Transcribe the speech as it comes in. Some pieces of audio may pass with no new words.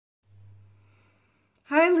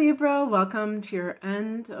Libra, welcome to your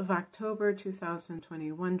end of October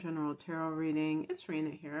 2021 general tarot reading. It's Rena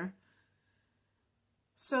here.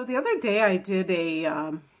 So the other day I did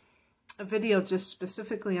a video just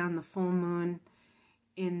specifically on the full moon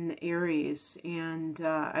in Aries, and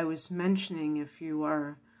I was mentioning, if you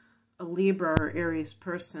are a Libra or Aries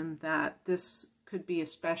person, that this could be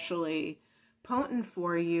especially potent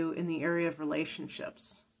for you in the area of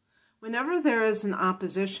relationships. Whenever there is an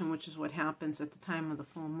opposition, which is what happens at the time of the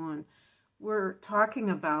full moon, we're talking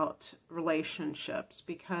about relationships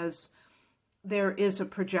because there is a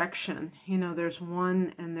projection. You know, there's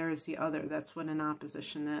one and there's the other. That's what an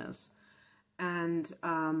opposition is. And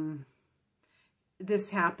this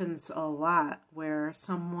happens a lot where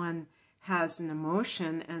someone has an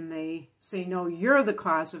emotion and they say, no, you're the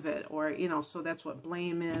cause of it. Or, you know, so that's what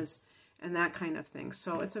blame is and that kind of thing.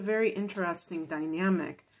 So it's a very interesting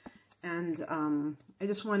dynamic. And I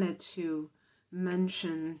just wanted to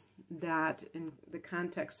mention that in the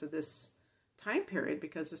context of this time period,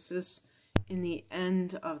 because this is in the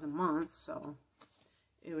end of the month, so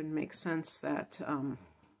it would make sense that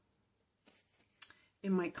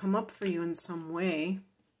it might come up for you in some way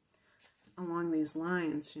along these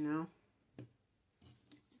lines, you know.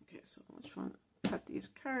 Okay, so let's cut these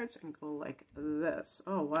cards and go like this.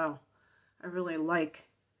 Oh, wow. I really like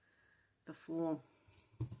the Fool.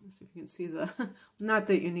 Let's see if you can see the, not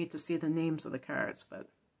that you need to see the names of the cards, but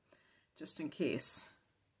just in case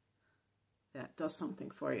that does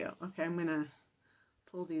something for you. Okay, I'm going to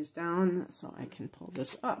pull these down so I can pull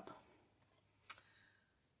this up.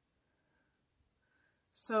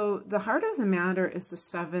 So the heart of the matter is the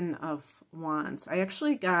Seven of Wands. I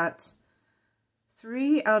actually got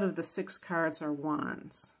 3 out of the 6 cards are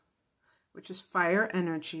Wands, which is fire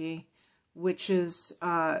energy, which is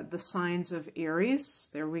the signs of Aries.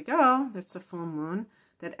 There we go. That's a full moon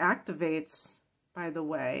that activates, by the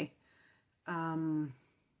way, not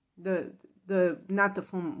the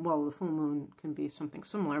full, well, the full moon can be something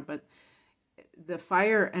similar, but the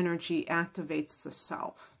fire energy activates the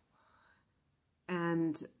self.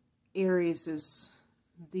 And Aries is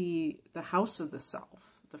the house of the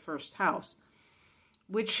self, the first house,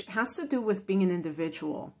 which has to do with being an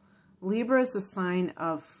individual. Libra is a sign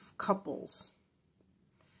of couples.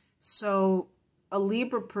 So a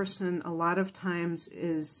Libra person a lot of times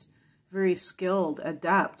is very skilled,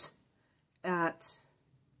 adept at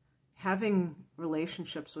having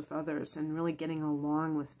relationships with others and really getting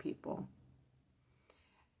along with people.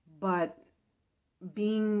 But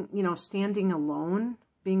being, you know, standing alone,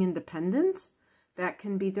 being independent, that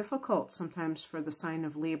can be difficult sometimes for the sign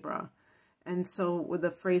of Libra. And so the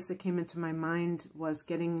phrase that came into my mind was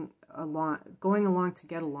going along to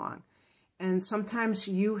get along. And sometimes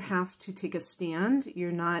you have to take a stand.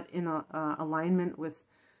 You're not in alignment with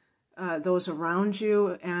those around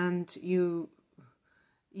you, and you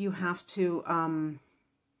have to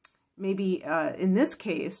maybe in this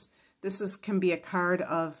case, this can be a card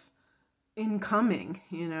of incoming.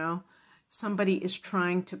 You know, somebody is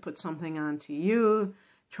trying to put something onto you,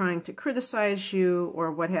 trying to criticize you or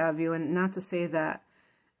what have you. And not to say that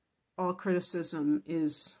all criticism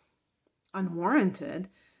is unwarranted,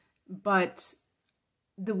 but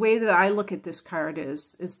the way that I look at this card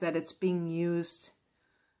is that it's being used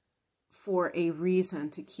for a reason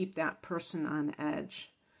to keep that person on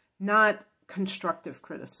edge, not constructive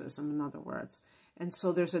criticism, in other words. And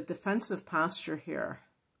so there's a defensive posture here.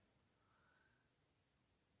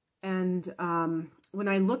 And when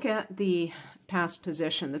I look at the past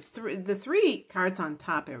position, the three cards on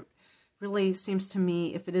top, it really seems to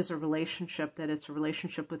me, if it is a relationship, that it's a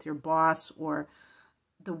relationship with your boss or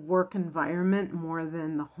the work environment more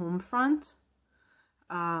than the home front.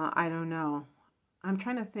 I don't know. I'm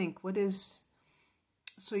trying to think. What is...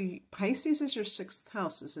 So Pisces is your 6th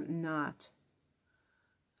house, is it not?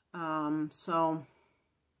 So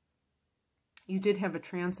you did have a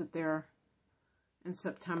transit there in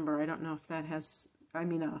September. I don't know if that has... I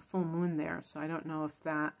mean, a full moon there, so I don't know if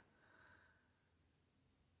that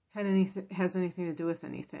has anything to do with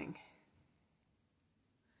anything.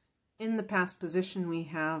 In the past position, we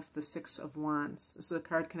have the 6 of Wands. This is a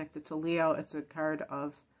card connected to Leo. It's a card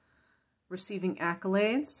of receiving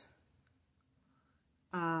accolades,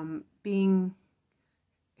 being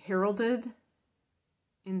heralded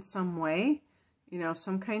in some way, you know,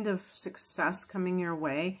 some kind of success coming your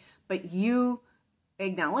way, but you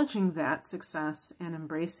acknowledging that success and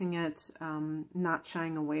embracing it, not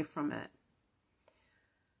shying away from it.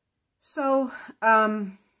 So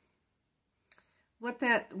what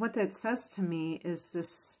that says to me is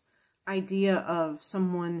this idea of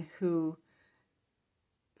someone who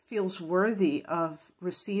feels worthy of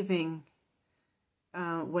receiving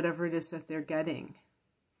whatever it is that they're getting.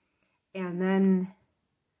 And then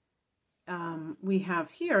we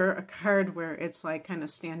have here a card where it's like kind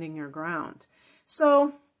of standing your ground.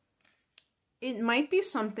 So it might be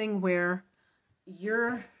something where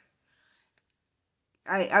you're,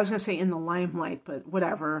 I was going to say in the limelight, but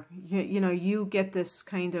whatever. You know, you get this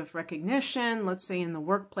kind of recognition, let's say in the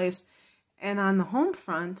workplace, and on the home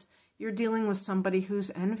front, you're dealing with somebody who's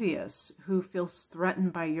envious, who feels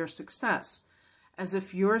threatened by your success, as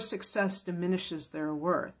if your success diminishes their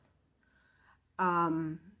worth.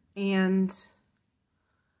 And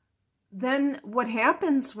then what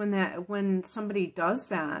happens when somebody does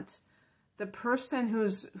that, the person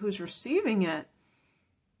who's receiving it,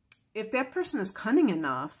 if that person is cunning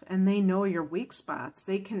enough and they know your weak spots,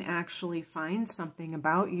 they can actually find something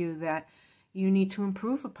about you that you need to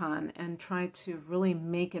improve upon and try to really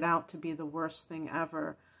make it out to be the worst thing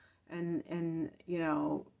ever, and you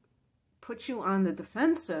know, put you on the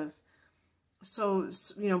defensive. So,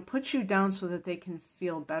 you know, put you down so that they can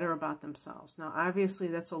feel better about themselves. Now, obviously,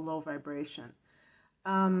 that's a low vibration.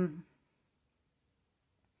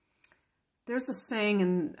 There's a saying,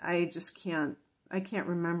 and I can't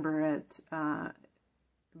remember it,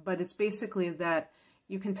 but it's basically that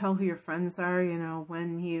you can tell who your friends are, you know,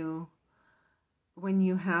 when you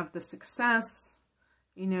have the success,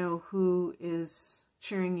 you know, who is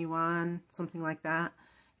cheering you on, something like that,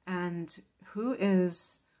 and who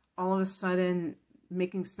is all of a sudden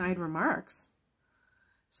making snide remarks.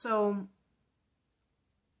 So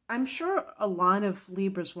I'm sure a lot of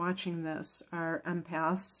Libras watching this are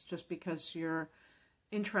empaths, just because you're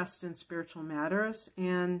interested in spiritual matters.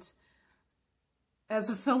 And as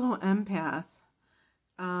a fellow empath,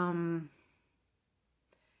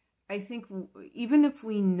 I think even if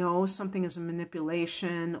we know something is a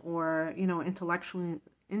manipulation, or, you know,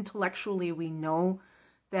 intellectually we know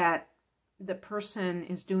that the person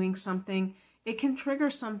is doing something, it can trigger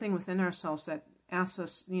something within ourselves that asks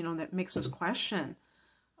us, you know, that makes us question,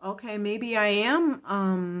 okay, maybe I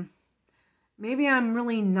am, maybe I'm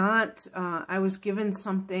really not, I was given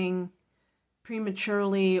something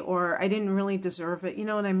prematurely, or I didn't really deserve it. You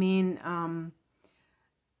know what I mean?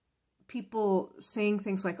 People saying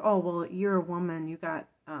things like, oh, well, you're a woman, you got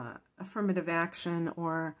affirmative action,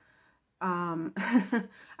 or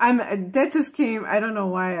that just came, I don't know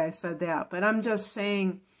why I said that, but I'm just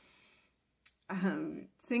saying,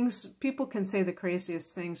 things, people can say the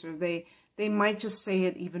craziest things, or they might just say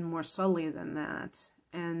it even more subtly than that,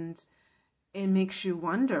 and it makes you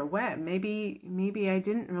wonder, what, maybe I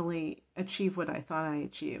didn't really achieve what I thought I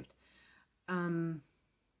achieved.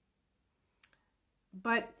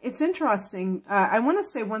 But it's interesting. I want to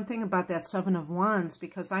say one thing about that Seven of Wands,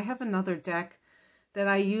 because I have another deck that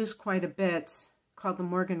I use quite a bit called the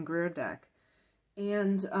Morgan Greer deck.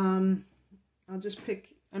 And I'll just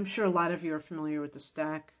pick, I'm sure a lot of you are familiar with this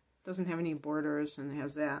deck. It doesn't have any borders and it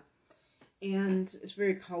has that. And it's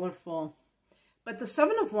very colorful. But the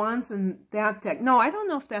Seven of Wands in that deck, no, I don't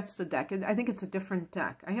know if that's the deck. I think it's a different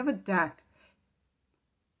deck. I have a deck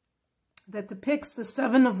that depicts the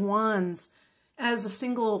Seven of Wands as a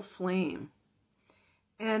single flame.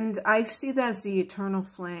 And I see that as the eternal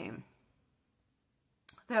flame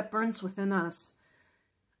that burns within us.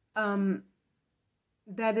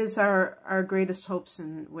 That is our greatest hopes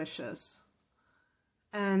and wishes.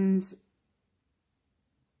 And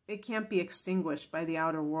it can't be extinguished by the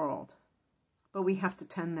outer world, but we have to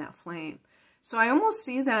tend that flame. So I almost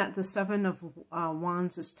see that the Seven of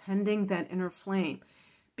Wands is tending that inner flame,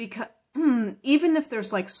 because even if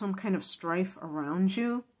there's like some kind of strife around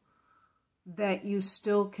you, that you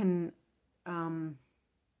still can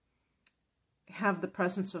have the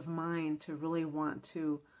presence of mind to really want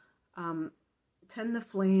to tend the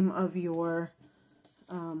flame of your,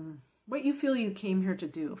 what you feel you came here to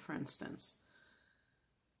do, for instance.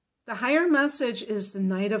 The higher message is the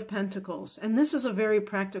Knight of Pentacles, and this is a very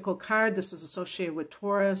practical card. This is associated with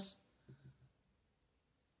Taurus.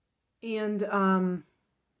 And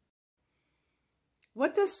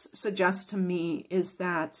what this suggests to me is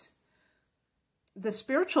that the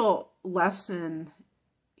spiritual lesson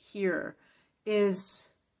here is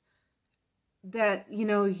that, you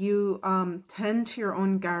know, you tend to your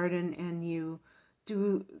own garden and you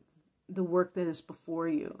do the work that is before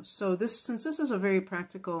you. So since this is a very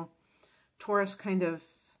practical Taurus kind of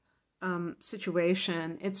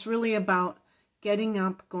situation, it's really about getting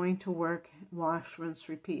up, going to work, wash, rinse,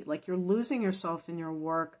 repeat. Like you're losing yourself in your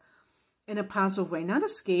work in a positive way, not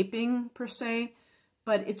escaping per se,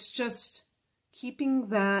 but it's just keeping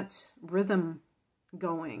that rhythm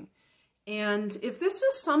going. And if this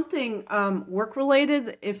is something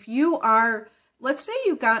work-related, if you are let's say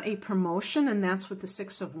you got a promotion, and that's what the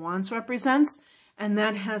Six of Wands represents, and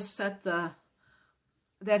that has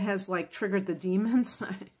like triggered the demons.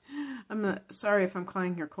 I'm not, sorry if I'm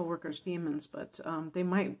calling your coworkers demons, but they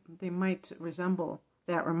might resemble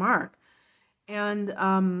that remark.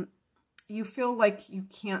 And you feel like you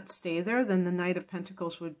can't stay there, then the Knight of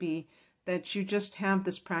Pentacles would be that you just have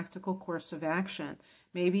this practical course of action.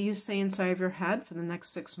 Maybe you say inside of your head, for the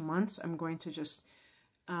next 6 months, I'm going to just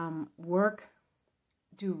work,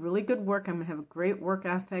 do really good work. I'm going to have a great work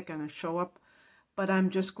ethic. I'm going to show up, but I'm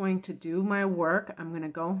just going to do my work. I'm going to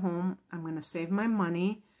go home. I'm going to save my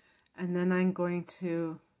money, and then I'm going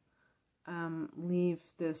to leave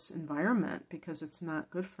this environment because it's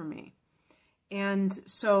not good for me. And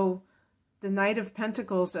so the Knight of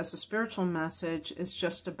Pentacles as a spiritual message is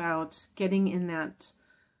just about getting in that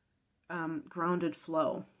grounded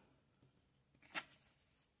flow.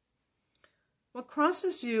 What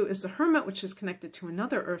crosses you is the Hermit, which is connected to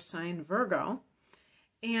another earth sign, Virgo.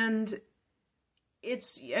 And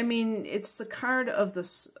it's, I mean, it's the card of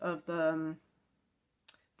the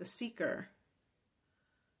seeker,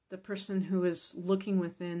 the person who is looking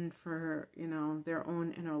within for, you know, their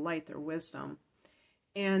own inner light, their wisdom.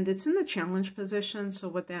 And it's in the challenge position. So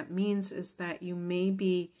what that means is that you may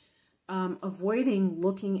be avoiding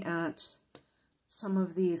looking at some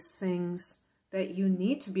of these things that you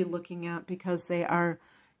need to be looking at because they are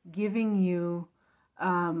giving you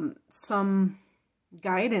some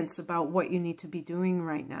guidance about what you need to be doing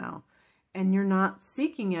right now. And you're not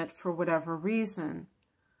seeking it for whatever reason.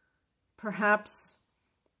 Perhaps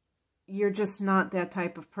you're just not that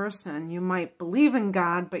type of person. You might believe in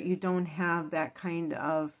God, but you don't have that kind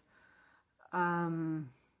of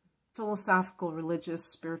philosophical, religious,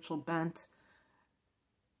 spiritual bent.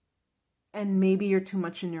 And maybe you're too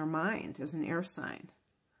much in your mind as an air sign.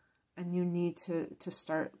 And you need to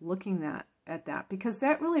start looking at that because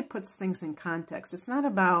that really puts things in context. It's not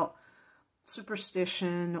about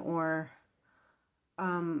superstition or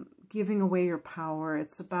giving away your power.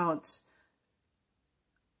 It's about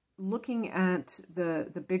looking at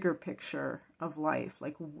the bigger picture of life.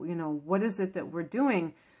 Like, you know, what is it that we're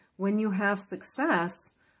doing when you have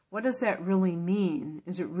success? What does that really mean?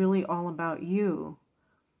 Is it really all about you?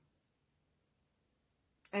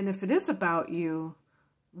 And if it is about you,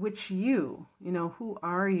 which you know, who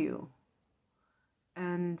are you?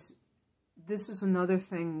 And this is another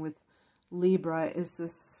thing with Libra, is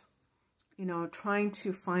this, you know, trying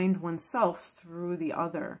to find oneself through the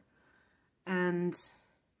other. And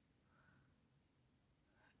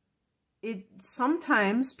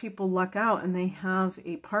sometimes people luck out and they have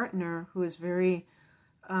a partner who is very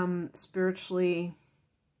spiritually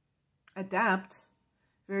adept,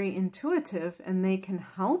 very intuitive, and they can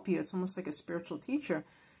help you. It's almost like a spiritual teacher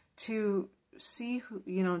to see who,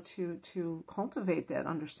 you know, to cultivate that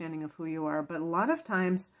understanding of who you are. But a lot of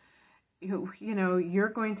times, you know, you're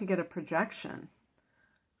going to get a projection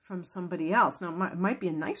from somebody else. Now, it might be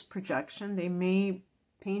a nice projection. They may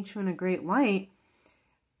paint you in a great light,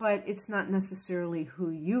 but it's not necessarily who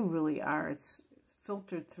you really are. It's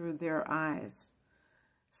filtered through their eyes.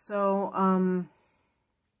 So,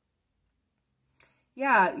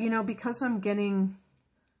 yeah, you know, because I'm getting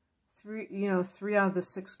three out of the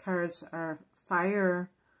 6 cards are fire,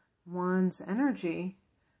 wands, energy,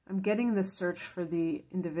 I'm getting this search for the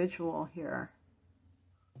individual here.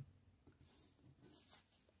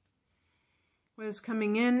 What is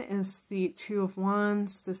coming in is the 2 of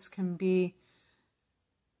Wands. This can be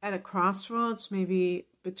at a crossroads, maybe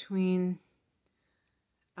between,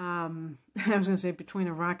 I was going to say between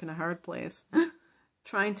a rock and a hard place.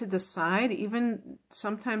 Trying to decide, even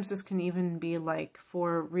sometimes this can even be like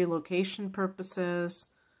for relocation purposes.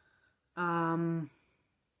 And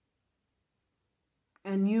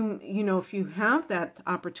you know, if you have that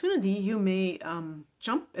opportunity, you may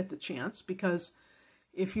jump at the chance, because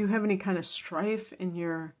if you have any kind of strife in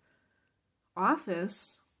your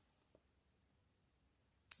office,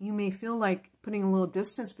 you may feel like putting a little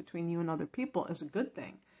distance between you and other people is a good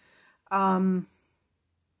thing.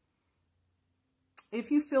 If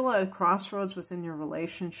you feel at a crossroads within your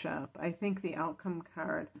relationship, I think the outcome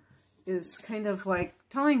card is kind of like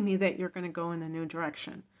telling me that you're going to go in a new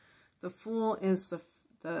direction. The Fool is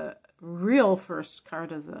the real first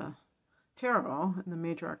card of the tarot in the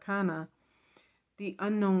major arcana. The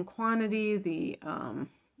unknown quantity, the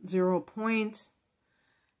 0 point,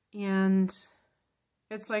 and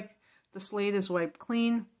it's like the slate is wiped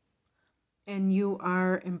clean and you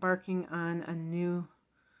are embarking on a new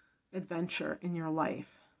adventure in your life.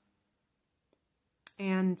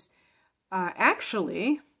 And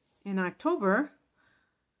actually, in October,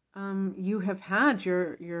 you have had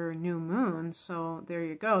your new moon, so there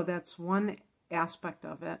you go. That's one aspect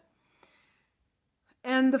of it.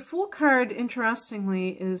 And the Fool card, interestingly,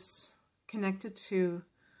 is connected to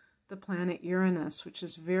the planet Uranus, which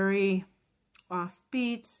is very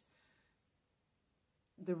offbeat,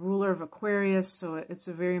 the ruler of Aquarius, so it's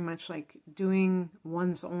a very much like doing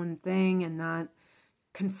one's own thing and not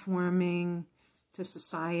conforming to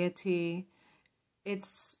society.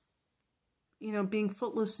 It's, you know, being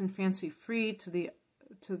footloose and fancy free to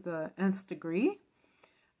the nth degree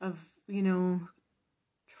of, you know,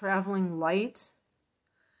 traveling light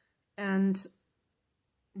and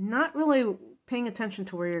not really paying attention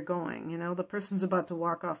to where you're going. You know, the person's about to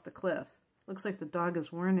walk off the cliff. Looks like the dog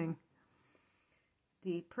is warning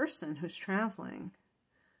the person who's traveling.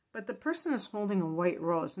 But the person is holding a white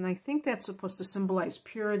rose, and I think that's supposed to symbolize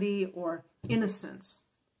purity or innocence.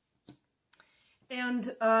 And,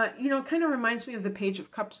 you know, it kind of reminds me of the Page of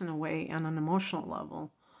Cups in a way, on an emotional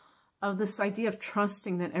level, of this idea of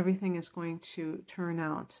trusting that everything is going to turn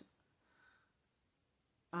out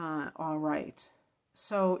all right.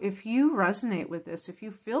 So if you resonate with this, if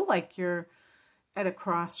you feel like you're at a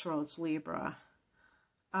crossroads, Libra,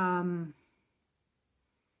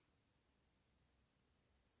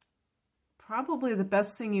 probably the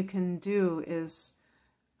best thing you can do is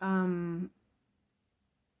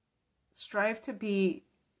strive to be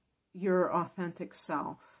your authentic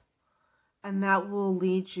self. And that will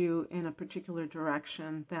lead you in a particular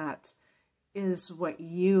direction that is what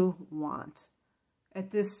you want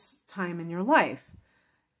at this time in your life.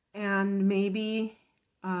 And maybe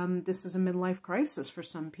this is a midlife crisis for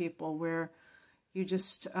some people, where you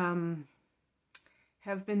just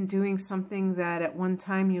have been doing something that at one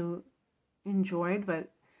time you enjoyed, but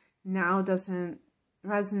now doesn't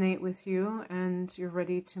resonate with you, and you're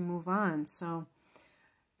ready to move on. So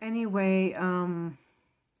anyway,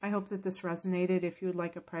 I hope that this resonated. If you would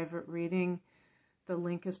like a private reading, the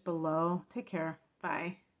link is below. Take care.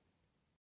 Bye.